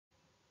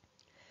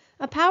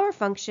A power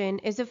function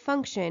is a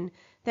function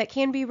that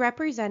can be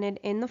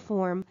represented in the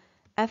form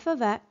f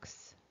of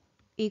x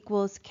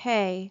equals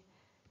k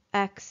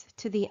x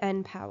to the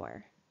n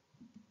power.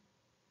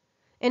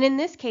 And in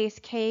this case,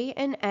 k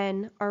and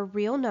n are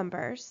real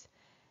numbers,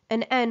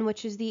 and n,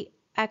 which is the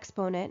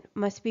exponent,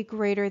 must be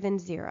greater than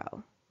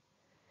 0.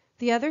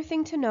 The other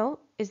thing to note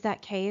is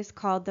that k is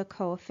called the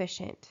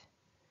coefficient.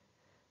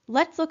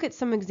 Let's look at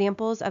some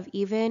examples of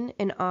even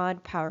and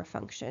odd power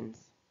functions.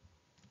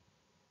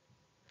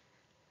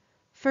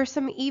 For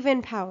some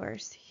even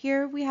powers,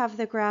 here we have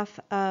the graph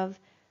of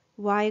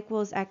y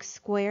equals x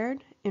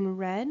squared in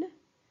red,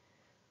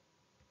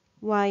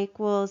 y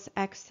equals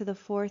x to the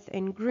 4th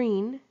in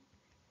green,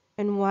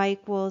 and y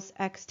equals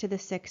x to the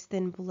 6th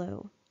in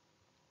blue.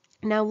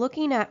 Now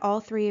looking at all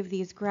three of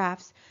these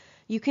graphs,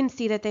 you can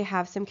see that they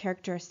have some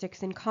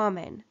characteristics in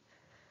common.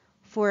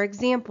 For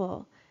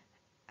example,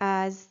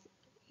 as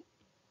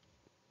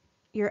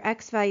your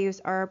x values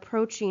are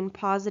approaching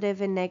positive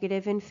and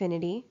negative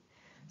infinity,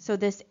 so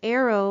this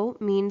arrow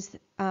means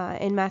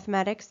in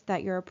mathematics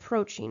that you're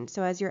approaching.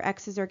 So as your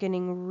x's are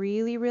getting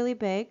really, really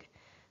big,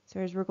 so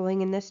as we're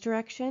going in this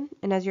direction,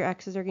 and as your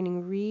x's are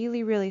getting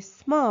really, really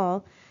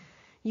small,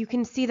 you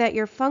can see that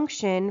your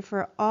function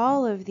for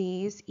all of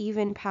these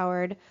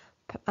even-powered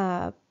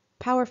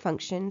power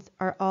functions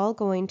are all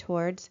going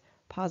towards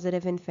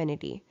positive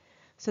infinity.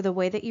 So the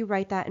way that you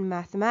write that in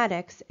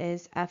mathematics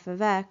is f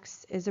of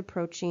x is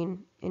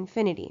approaching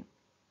infinity.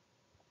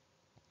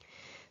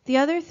 The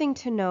other thing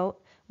to note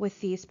with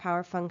these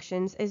power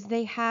functions is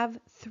they have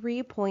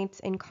 3 points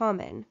in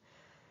common.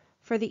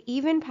 For the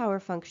even power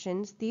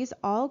functions, these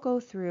all go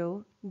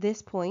through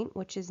this point,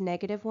 which is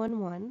negative 1,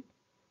 1,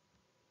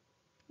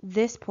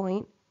 this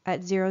point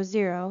at 0,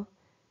 0,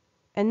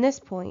 and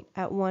this point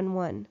at 1,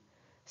 1.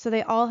 So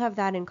they all have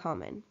that in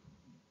common.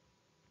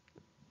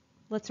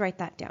 Let's write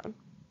that down.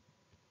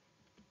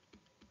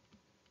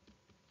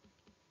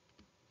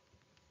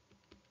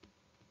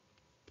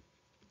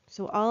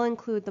 So I'll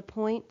include the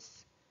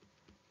points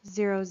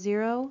 0,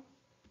 0,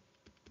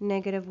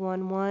 negative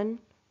 1, 1,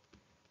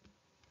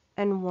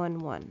 and 1,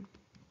 1.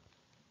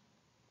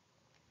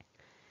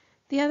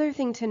 The other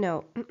thing to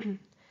note,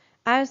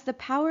 as the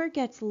power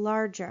gets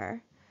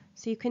larger,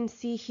 so you can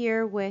see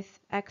here with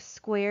x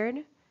squared,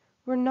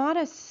 we're not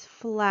as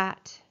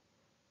flat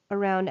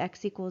around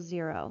x equals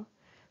 0.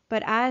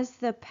 But as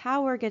the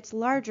power gets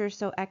larger,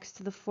 so x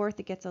to the 4th,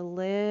 it gets a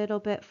little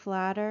bit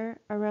flatter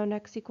around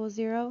x equals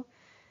 0.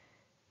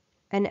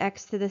 And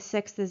x to the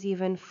 6th is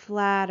even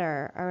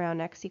flatter around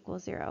x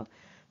equals 0.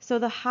 So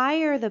the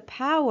higher the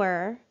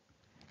power,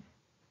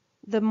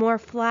 the more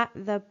flat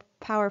the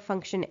power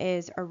function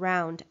is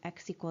around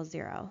x equals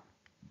 0.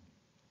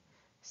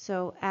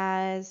 So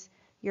as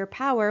your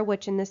power,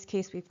 which in this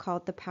case we've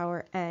called the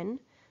power n,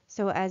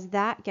 so as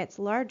that gets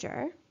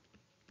larger,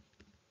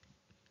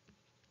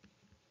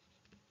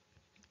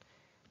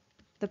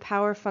 the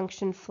power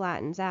function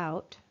flattens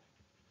out.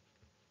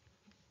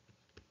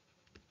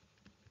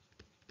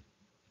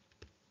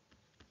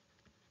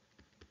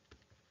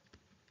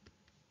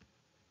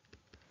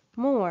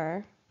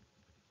 More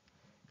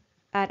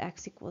at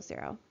x equals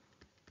 0.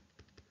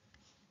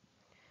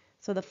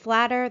 So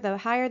the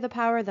higher the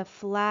power, the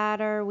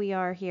flatter we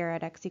are here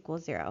at x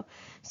equals 0.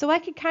 So I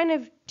could kind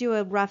of do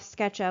a rough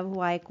sketch of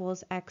y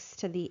equals x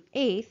to the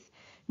 8th,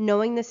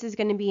 knowing this is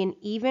going to be an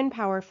even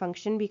power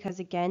function because,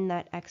 again,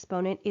 that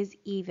exponent is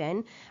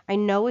even. I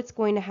know it's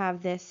going to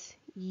have this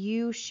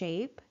U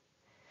shape.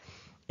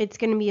 It's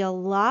going to be a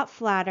lot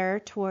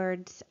flatter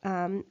towards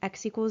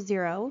x equals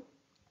 0.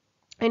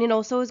 And it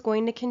also is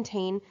going to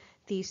contain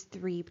these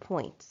 3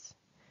 points.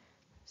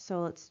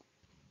 So let's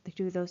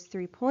do those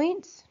 3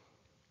 points.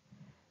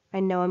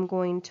 I know I'm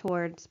going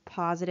towards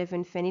positive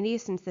infinity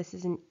since this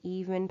is an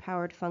even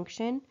powered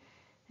function.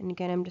 And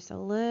again, I'm just a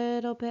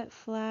little bit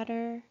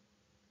flatter.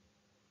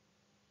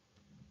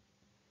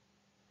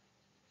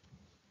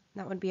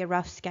 That would be a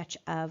rough sketch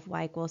of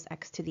y equals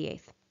x to the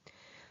 8th.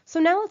 So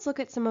now let's look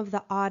at some of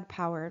the odd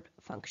powered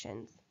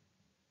functions.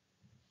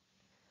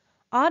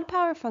 Odd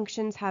power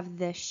functions have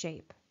this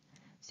shape.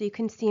 So you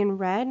can see in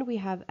red we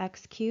have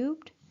x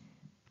cubed,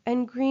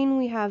 in green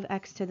we have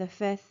x to the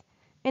 5th,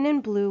 and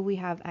in blue we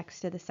have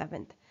x to the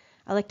 7th.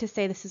 I like to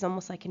say this is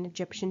almost like an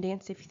Egyptian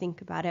dance if you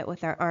think about it,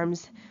 with our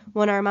arms,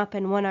 one arm up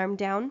and one arm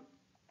down.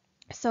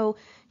 So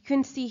you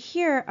can see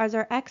here as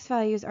our x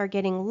values are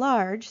getting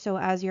large, so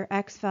as your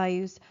x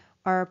values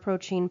are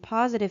approaching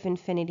positive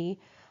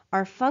infinity,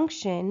 our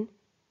function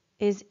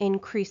is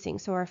increasing.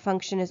 So our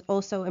function is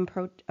also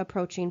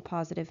approaching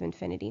positive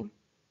infinity.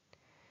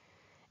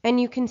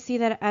 And you can see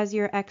that as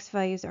your x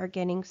values are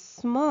getting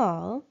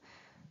small,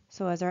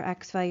 so as our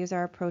x values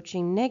are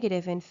approaching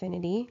negative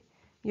infinity,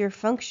 your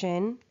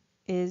function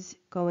is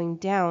going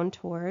down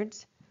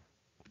towards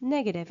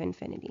negative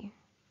infinity.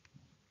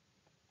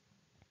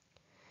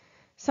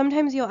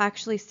 Sometimes you'll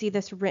actually see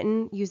this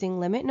written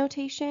using limit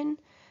notation,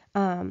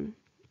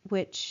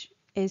 which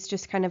is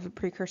just kind of a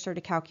precursor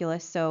to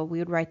calculus. So we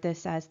would write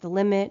this as the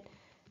limit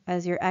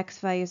as your x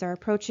values are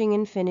approaching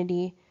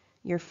infinity,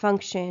 your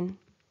function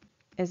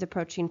is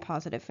approaching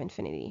positive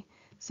infinity.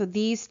 So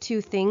these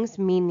two things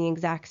mean the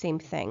exact same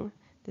thing.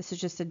 This is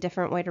just a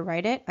different way to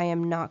write it. I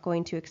am not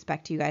going to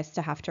expect you guys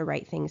to have to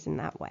write things in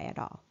that way at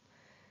all.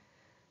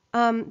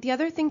 The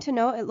other thing to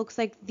note, it looks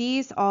like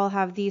these all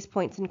have these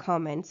points in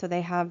common. So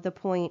they have the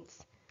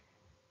points,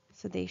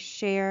 so they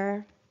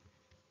share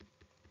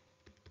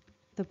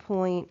the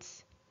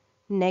points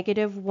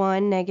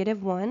 -1,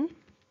 -1.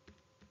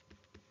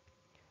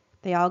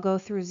 They all go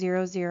through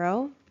 0,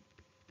 0.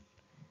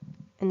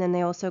 And then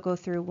they also go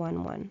through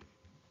 1, 1.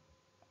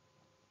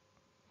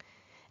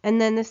 And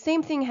then the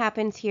same thing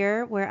happens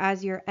here, where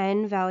as your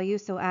n value,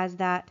 so as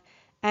that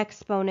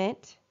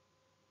exponent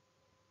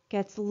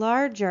gets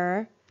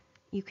larger,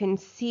 you can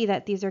see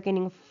that these are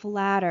getting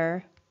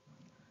flatter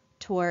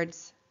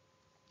towards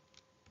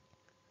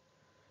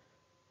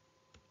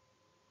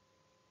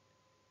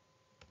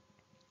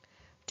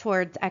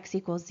x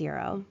equals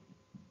 0.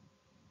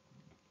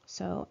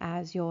 So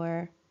as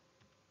your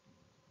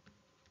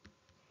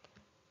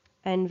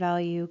n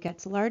value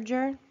gets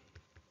larger,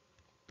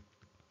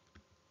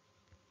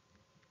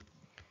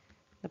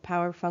 the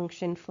power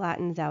function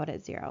flattens out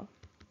at 0.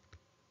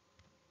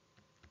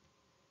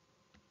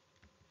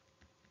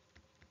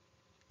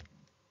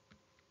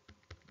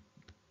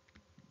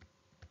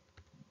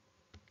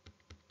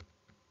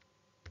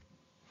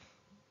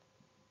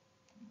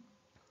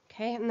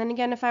 Okay, and then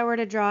again, if I were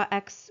to draw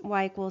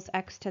y equals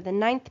x to the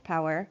 9th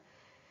power,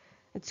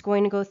 it's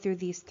going to go through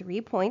these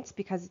 3 points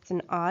because it's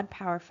an odd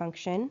power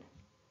function.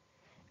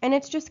 And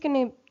it's just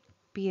going to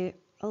be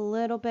a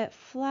little bit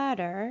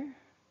flatter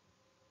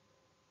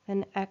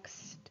than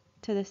x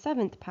to the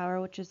 7th power,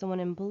 which is the one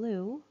in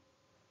blue,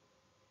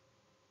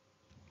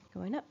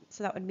 going up.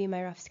 So that would be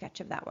my rough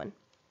sketch of that one.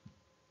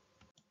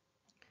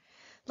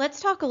 Let's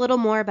talk a little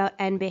more about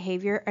end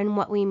behavior and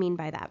what we mean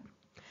by that.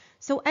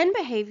 So end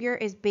behavior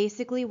is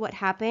basically what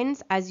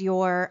happens as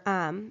your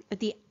at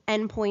the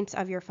endpoints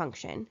of your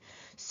function.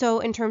 So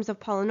in terms of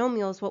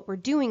polynomials, what we're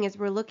doing is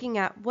we're looking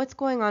at what's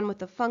going on with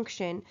the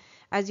function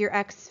as your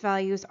x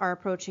values are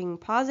approaching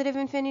positive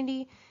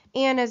infinity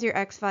and as your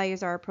x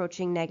values are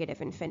approaching negative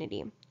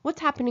infinity.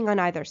 What's happening on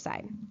either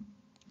side?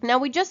 Now,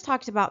 we just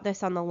talked about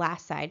this on the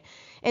last side,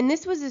 and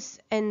this was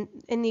in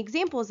the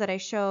examples that I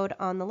showed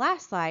on the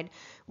last slide,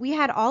 we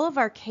had all of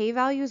our k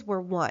values were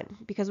 1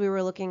 because we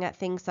were looking at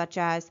things such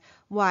as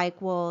y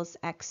equals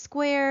x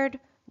squared,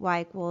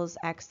 y equals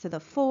x to the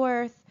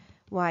 4th,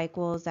 y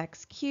equals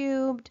x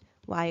cubed,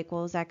 y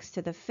equals x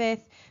to the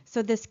 5th.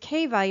 So this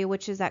k value,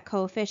 which is that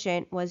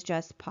coefficient, was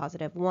just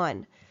positive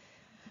 1.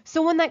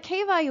 So when that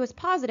k value is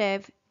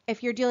positive,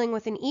 if you're dealing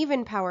with an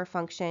even power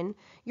function,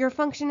 your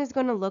function is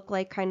going to look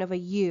like kind of a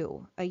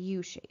U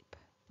shape.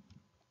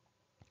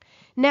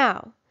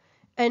 Now,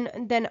 and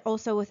then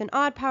also with an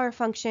odd power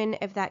function,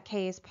 if that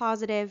k is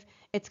positive,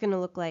 it's going to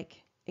look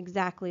like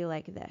exactly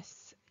like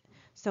this.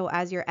 So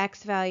as your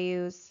x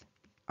values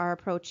are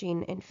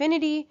approaching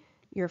infinity,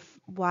 your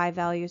y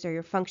values or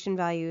your function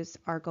values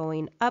are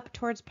going up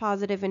towards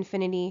positive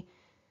infinity.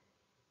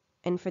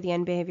 And for the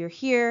end behavior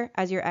here,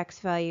 as your x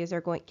values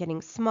are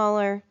getting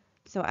smaller,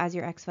 so as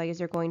your x values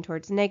are going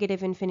towards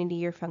negative infinity,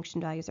 your function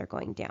values are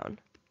going down.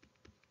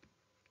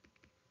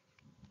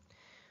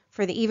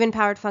 For the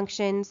even-powered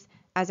functions,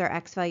 as our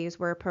x values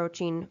were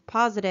approaching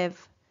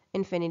positive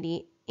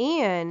infinity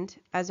and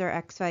as our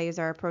x values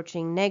are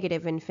approaching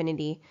negative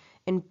infinity,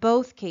 in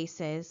both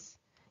cases,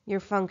 your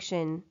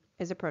function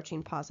is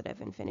approaching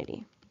positive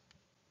infinity.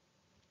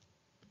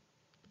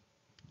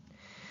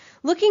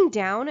 Looking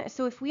down,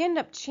 so if we end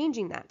up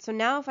changing that, so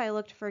now if I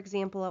looked, for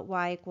example, at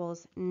y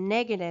equals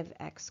negative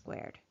x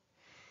squared,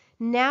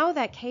 now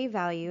that k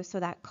value, so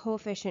that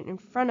coefficient in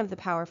front of the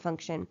power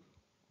function,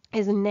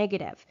 is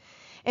negative.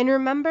 And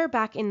remember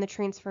back in the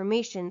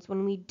transformations,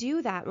 when we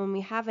do that, when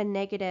we have a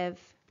negative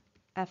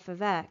f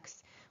of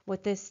x,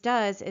 what this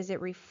does is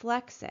it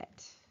reflects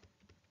it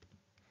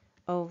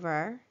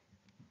over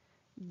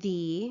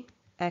the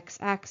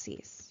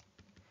x-axis.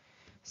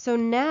 So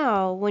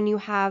now when you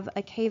have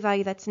a k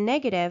value that's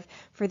negative,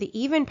 for the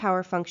even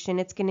power function,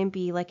 it's going to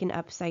be like an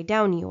upside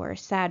down U or a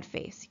sad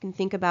face. You can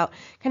think about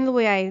kind of the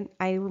way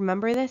I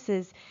remember this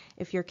is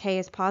if your k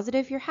is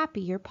positive, you're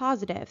happy, you're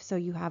positive. So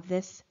you have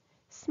this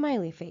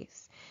smiley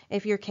face.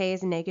 If your k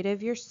is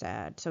negative, you're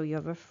sad. So you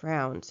have a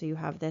frown. So you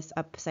have this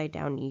upside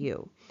down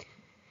U.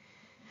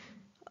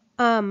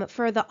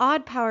 For the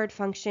odd powered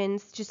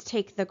functions, just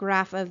take the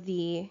graph of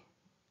the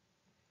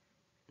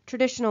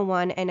traditional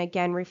one and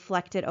again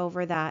reflect it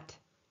over that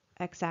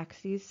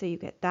x-axis, so you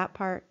get that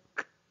part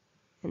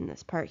and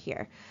this part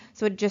here.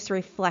 So it just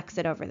reflects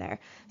it over there.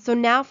 So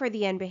now for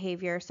the end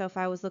behavior, so if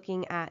I was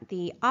looking at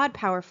the odd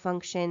power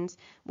functions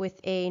with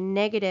a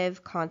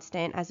negative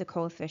constant as a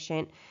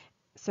coefficient,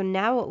 so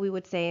now what we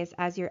would say is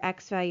as your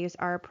x values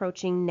are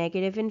approaching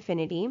negative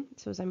infinity,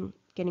 so as I'm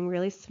getting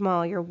really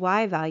small, your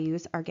y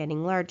values are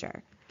getting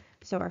larger.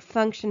 So our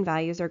function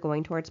values are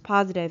going towards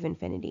positive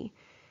infinity.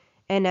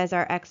 And as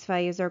our x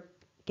values are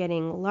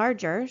getting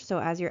larger, so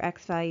as your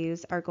x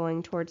values are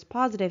going towards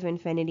positive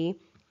infinity,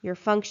 your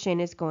function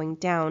is going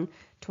down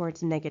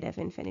towards negative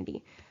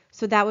infinity.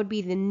 So that would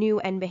be the new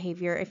end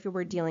behavior if we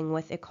were dealing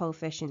with a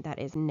coefficient that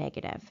is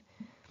negative.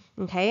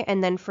 Okay,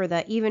 and then for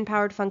the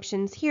even-powered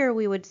functions here,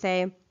 we would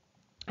say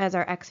as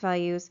our x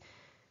values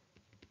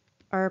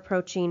are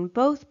approaching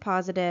both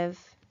positive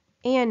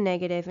and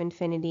negative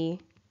infinity,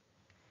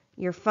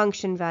 your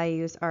function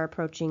values are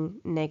approaching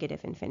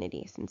negative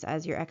infinity, since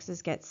as your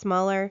x's get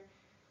smaller,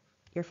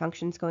 your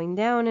function's going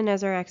down, and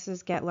as our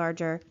x's get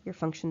larger, your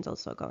function's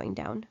also going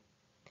down.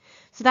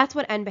 So that's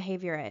what end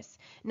behavior is.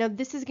 Now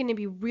this is going to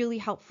be really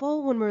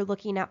helpful when we're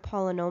looking at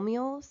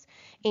polynomials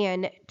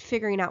and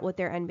figuring out what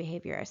their end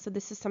behavior is. So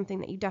this is something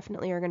that you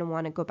definitely are going to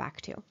want to go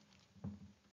back to.